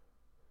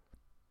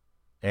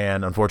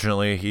 And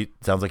unfortunately, he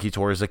sounds like he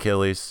tore his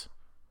Achilles.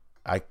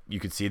 You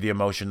could see the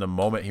emotion the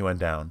moment he went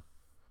down.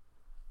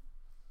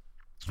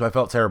 So I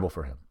felt terrible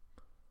for him.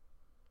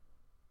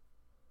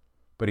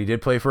 But he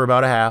did play for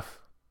about a half.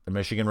 The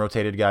Michigan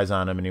rotated guys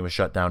on him, and he was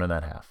shut down in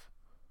that half.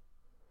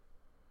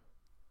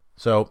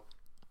 So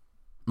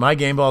my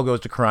game ball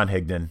goes to Karan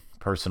Higdon,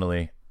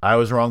 personally. I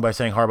was wrong by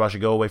saying Harbaugh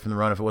should go away from the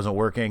run if it wasn't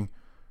working.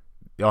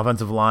 The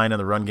offensive line and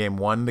the run game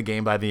won the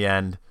game by the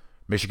end.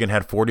 Michigan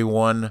had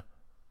 41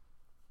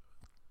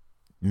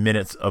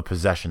 minutes of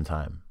possession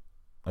time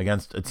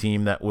against a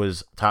team that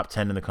was top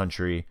 10 in the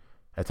country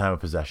at time of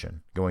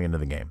possession going into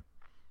the game.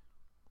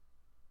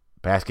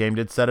 Pass game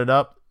did set it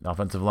up. The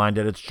offensive line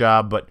did its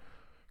job, but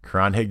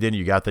Karan Higdon,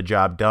 you got the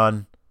job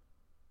done.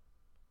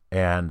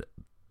 And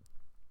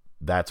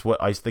that's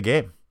what iced the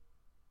game.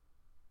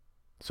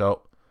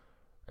 So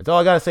that's all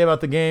I got to say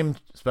about the game,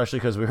 especially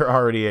because we were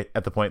already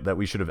at the point that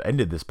we should have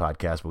ended this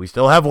podcast, but we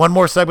still have one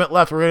more segment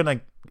left. We're going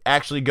to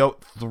actually go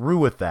through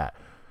with that.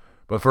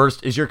 But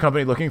first, is your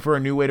company looking for a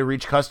new way to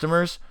reach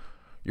customers?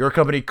 Your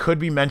company could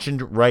be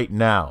mentioned right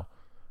now.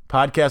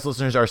 Podcast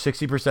listeners are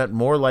 60%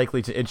 more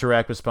likely to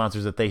interact with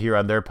sponsors that they hear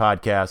on their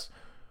podcast.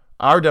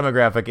 Our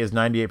demographic is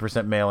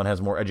 98% male and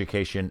has more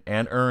education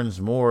and earns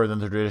more than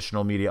the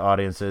traditional media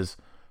audiences.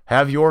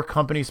 Have your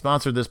company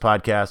sponsored this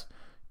podcast?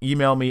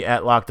 Email me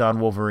at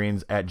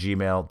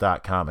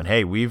lockdownwolverines@gmail.com. And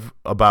hey, we've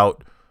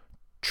about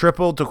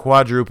tripled to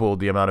quadrupled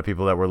the amount of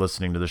people that were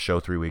listening to the show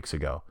 3 weeks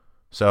ago.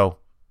 So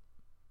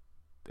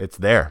it's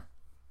there.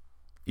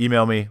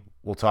 Email me.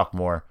 We'll talk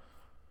more.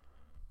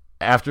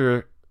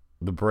 After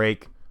the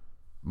break,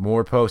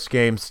 more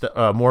post-game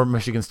more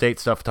Michigan State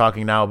stuff,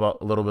 talking now about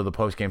a little bit of the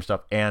post-game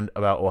stuff and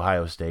about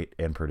Ohio State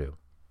and Purdue.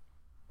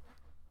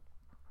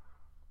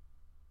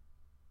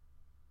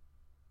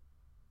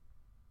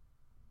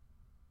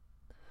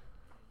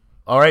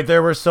 All right,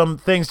 there were some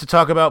things to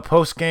talk about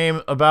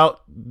post-game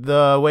about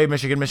the way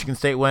Michigan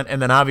State went,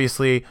 and then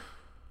obviously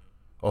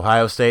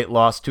Ohio State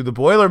lost to the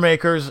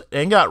Boilermakers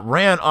and got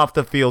ran off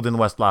the field in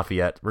West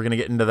Lafayette. We're going to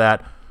get into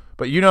that.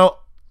 But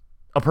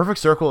A Perfect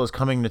Circle is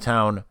coming to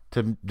town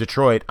to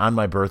Detroit on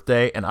my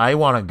birthday, and I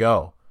want to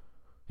go.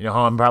 You know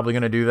how I'm probably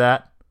going to do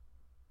that?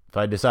 If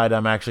I decide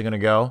I'm actually going to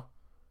go?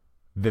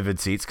 Vivid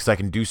Seats, because I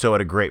can do so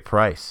at a great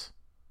price.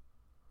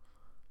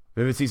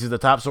 Vivid Seats is the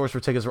top source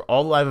for tickets for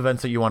all the live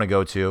events that you want to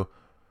go to.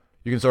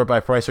 You can sort by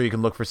price, or you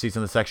can look for seats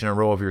in the section and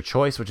row of your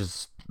choice, which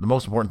is the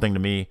most important thing to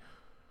me.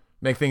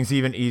 Make things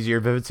even easier.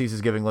 Vivid Seats is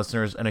giving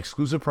listeners an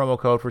exclusive promo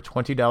code for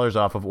 $20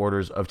 off of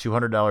orders of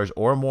 $200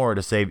 or more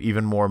to save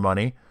even more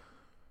money.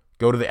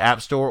 Go to the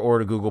App Store or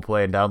to Google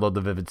Play and download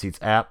the Vivid Seats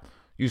app.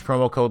 Use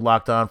promo code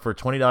LOCKEDON for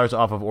 $20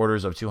 off of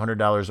orders of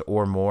 $200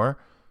 or more.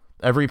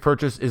 Every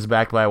purchase is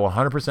backed by a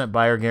 100%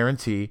 buyer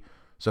guarantee.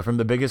 So from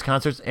the biggest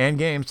concerts and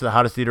games to the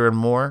hottest theater and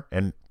more.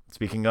 And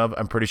speaking of,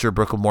 I'm pretty sure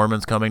Book of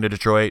Mormon's coming to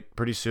Detroit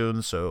pretty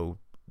soon, so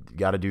you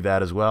got to do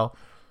that as well.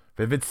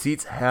 Vivid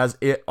Seats has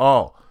it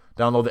all.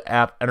 Download the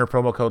app, enter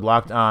promo code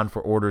LOCKEDON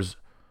for orders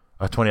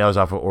of $20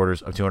 off of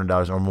orders of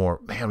 $200 or more.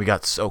 Man, we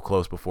got so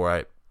close before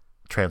I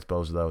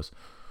transposed those.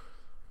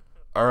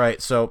 All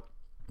right, so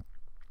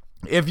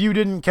if you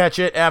didn't catch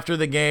it after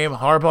the game,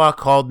 Harbaugh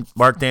called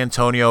Mark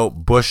D'Antonio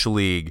Bush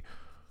League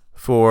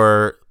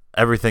for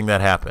everything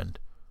that happened.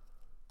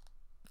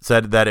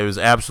 Said that it was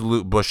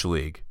absolute Bush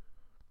League.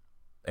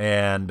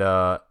 And,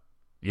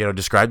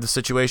 described the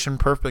situation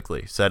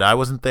perfectly. Said, I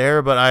wasn't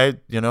there, but I,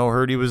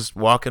 heard he was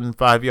walking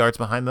 5 yards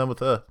behind them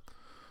with a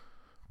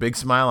big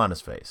smile on his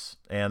face.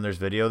 And there's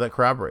video that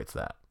corroborates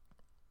that.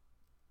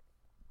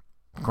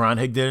 Karan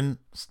Higdon,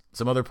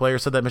 some other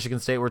players said that Michigan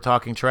State were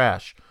talking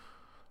trash.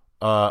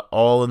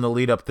 All in the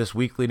lead up this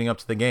week leading up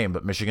to the game.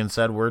 But Michigan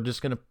said, we're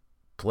just going to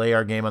play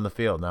our game on the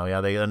field. Now,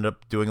 yeah, they ended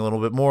up doing a little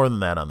bit more than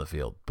that on the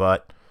field.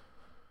 But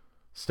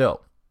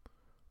still.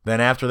 Then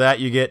after that,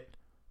 you get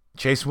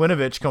Chase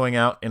Winovich going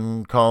out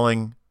and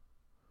calling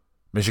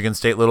Michigan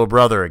State little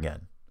brother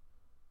again.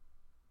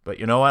 But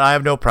you know what? I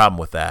have no problem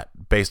with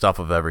that based off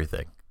of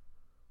everything.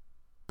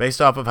 Based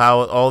off of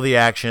how all the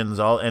actions,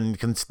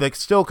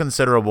 still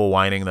considerable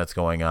whining that's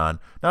going on.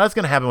 Now, that's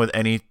going to happen with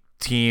any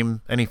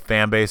team, any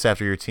fan base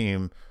after your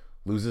team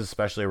loses,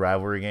 especially a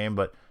rivalry game.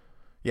 But,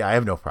 yeah, I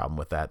have no problem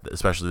with that,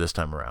 especially this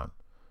time around.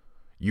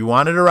 You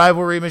wanted a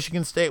rivalry,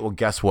 Michigan State? Well,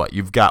 guess what?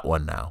 You've got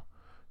one now.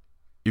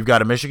 You've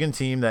got a Michigan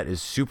team that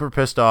is super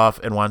pissed off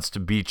and wants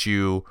to beat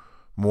you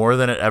more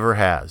than it ever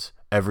has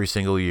every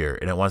single year.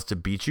 And it wants to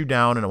beat you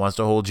down, and it wants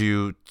to hold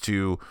you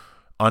to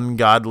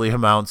ungodly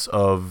amounts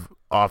of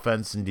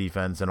offense and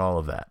defense and all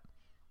of that.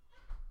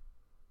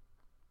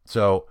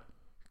 So,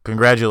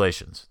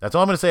 congratulations. That's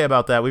all I'm going to say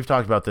about that. We've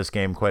talked about this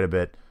game quite a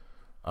bit,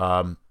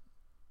 about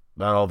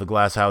all the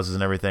glass houses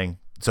and everything.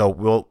 So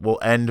we'll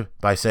end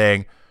by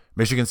saying,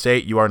 Michigan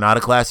State, you are not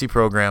a classy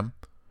program.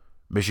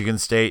 Michigan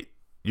State,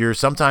 you're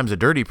sometimes a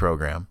dirty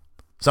program.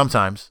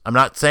 Sometimes. I'm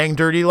not saying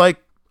dirty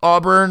like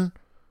Auburn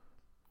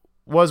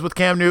was with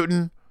Cam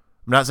Newton.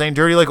 I'm not saying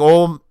dirty like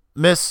Ole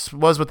Miss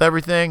was with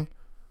everything.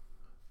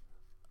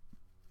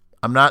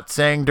 I'm not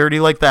saying dirty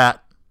like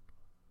that.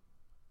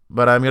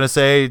 But I'm going to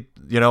say,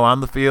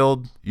 on the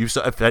field,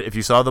 if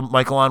you saw the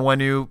Michael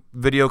Onwenu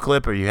video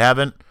clip or you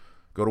haven't,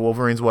 Go to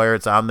Wolverines Wire.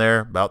 It's on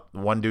there about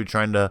one dude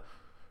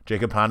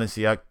Jacob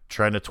Hanasiak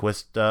trying to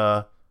twist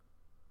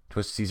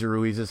Cesar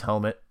Ruiz's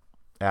helmet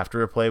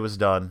after a play was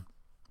done,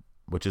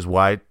 which is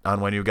why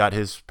Onwenu got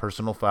his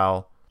personal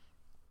foul.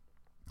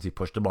 He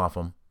pushed him off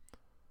him.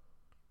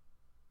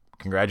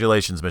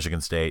 Congratulations, Michigan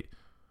State.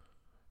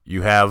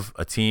 You have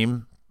a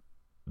team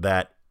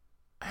that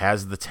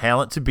has the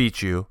talent to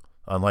beat you,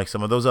 unlike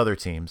some of those other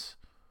teams,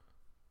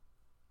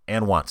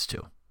 and wants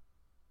to.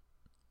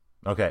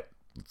 Okay,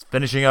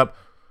 finishing up.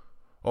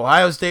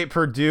 Ohio State,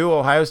 Purdue.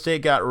 Ohio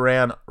State got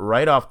ran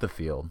right off the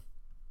field,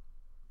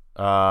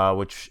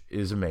 which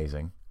is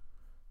amazing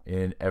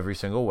in every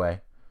single way.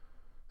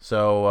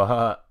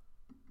 So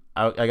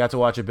I got to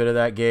watch a bit of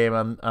that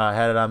game. I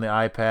had it on the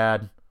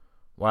iPad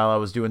while I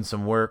was doing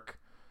some work,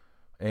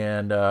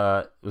 and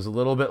it was a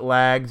little bit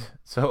lagged,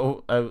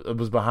 so I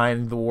was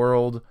behind the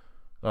world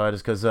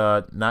just because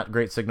not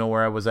great signal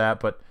where I was at,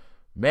 but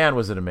man,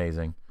 was it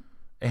amazing.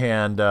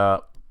 And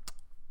now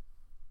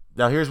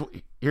here's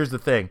the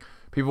thing.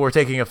 People were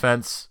taking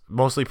offense,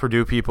 mostly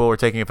Purdue people were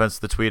taking offense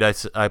to the tweet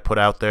I put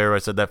out there. I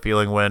said that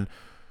feeling when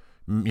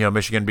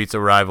Michigan beats a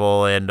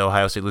rival and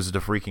Ohio State loses to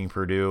freaking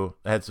Purdue.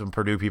 I had some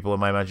Purdue people in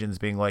my mentions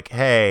being like,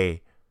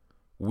 "Hey,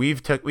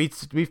 we've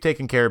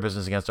taken care of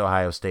business against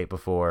Ohio State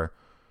before.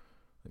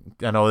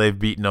 I know they've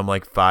beaten them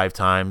like 5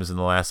 times in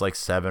the last like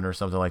 7 or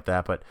something like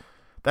that, but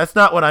that's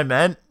not what I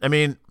meant. I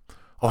mean,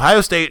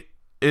 Ohio State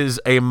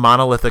is a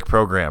monolithic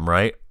program,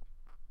 right?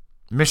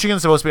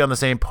 Michigan's supposed to be on the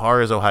same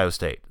par as Ohio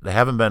State. They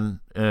haven't been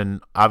in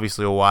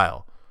obviously a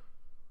while.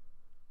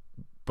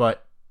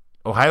 But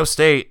Ohio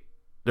State,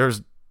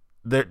 there's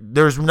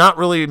not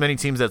really many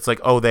teams that's like,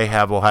 oh, they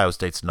have Ohio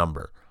State's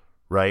number,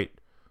 right?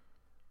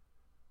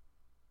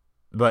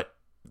 But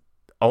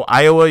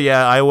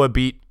Iowa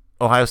beat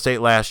Ohio State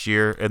last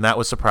year, and that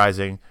was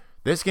surprising.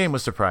 This game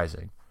was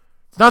surprising.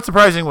 It's not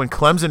surprising when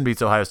Clemson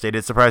beats Ohio State.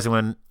 It's surprising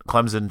when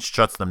Clemson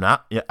shuts them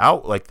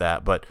out like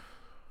that. But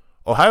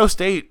Ohio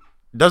State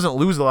doesn't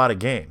lose a lot of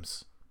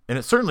games, and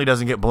it certainly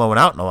doesn't get blown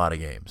out in a lot of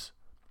games.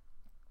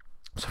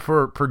 So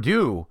for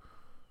Purdue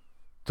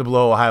to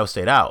blow Ohio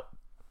State out,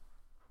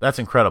 that's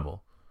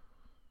incredible.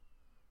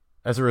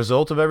 As a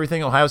result of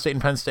everything, Ohio State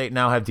and Penn State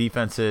now have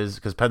defenses,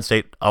 because Penn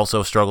State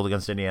also struggled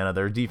against Indiana.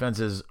 Their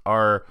defenses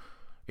are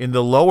in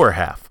the lower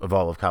half of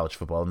all of college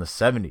football, in the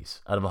 70s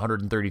out of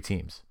 130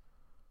 teams.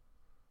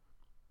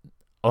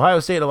 Ohio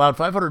State allowed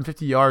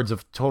 550 yards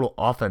of total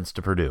offense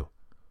to Purdue.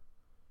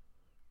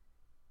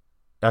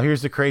 Now,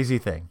 here's the crazy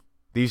thing.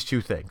 These two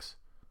things.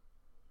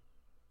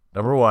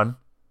 Number one,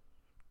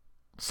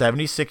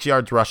 76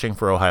 yards rushing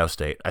for Ohio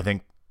State. I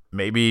think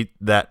maybe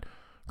that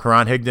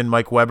Karan Higdon,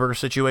 Mike Weber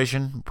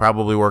situation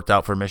probably worked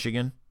out for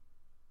Michigan.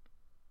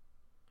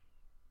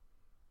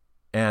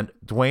 And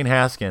Dwayne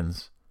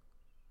Haskins,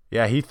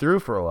 yeah, he threw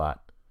for a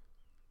lot.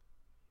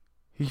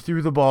 He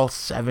threw the ball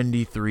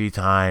 73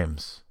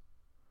 times.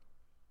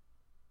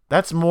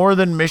 That's more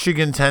than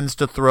Michigan tends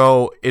to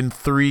throw in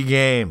 3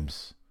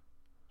 games.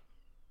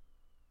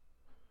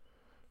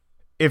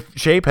 If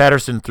Shea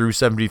Patterson threw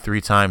 73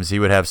 times, he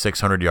would have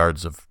 600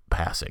 yards of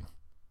passing,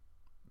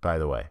 by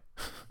the way.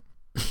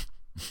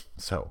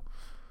 So,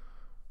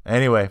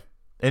 anyway,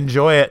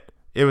 enjoy it.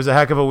 It was a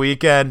heck of a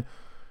weekend.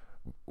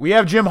 We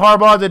have Jim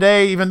Harbaugh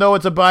today, even though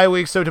it's a bye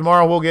week, so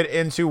tomorrow we'll get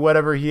into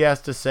whatever he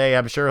has to say.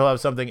 I'm sure he'll have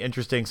something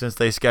interesting since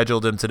they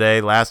scheduled him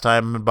today. Last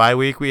time bye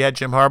week, we had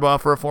Jim Harbaugh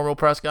for a formal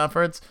press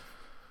conference.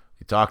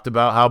 He talked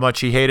about how much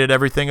he hated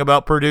everything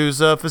about Purdue's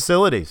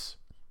facilities.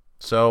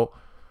 So,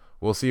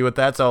 we'll see what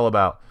that's all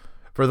about.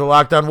 For the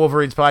Locked On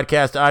Wolverines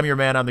podcast, I'm your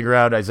man on the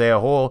ground, Isaiah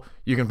Hole.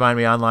 You can find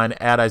me online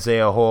at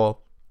Isaiah Hole.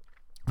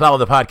 Follow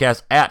the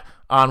podcast at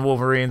On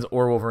Wolverines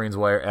or Wolverines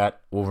Wire at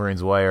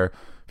Wolverines Wire.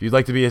 If you'd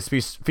like to be a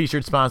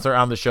featured sponsor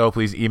on the show,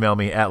 please email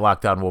me at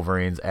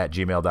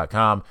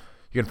lockedonwolverines@gmail.com.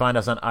 You can find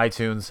us on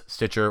iTunes,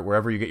 Stitcher,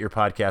 wherever you get your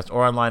podcast,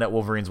 or online at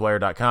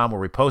wolverineswire.com,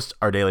 where we post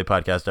our daily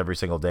podcast every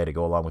single day to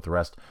go along with the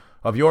rest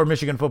of your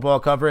Michigan football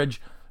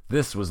coverage.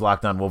 This was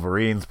Locked On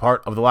Wolverines,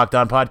 part of the Locked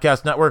On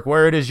Podcast Network,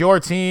 where it is your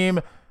team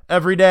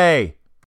every day.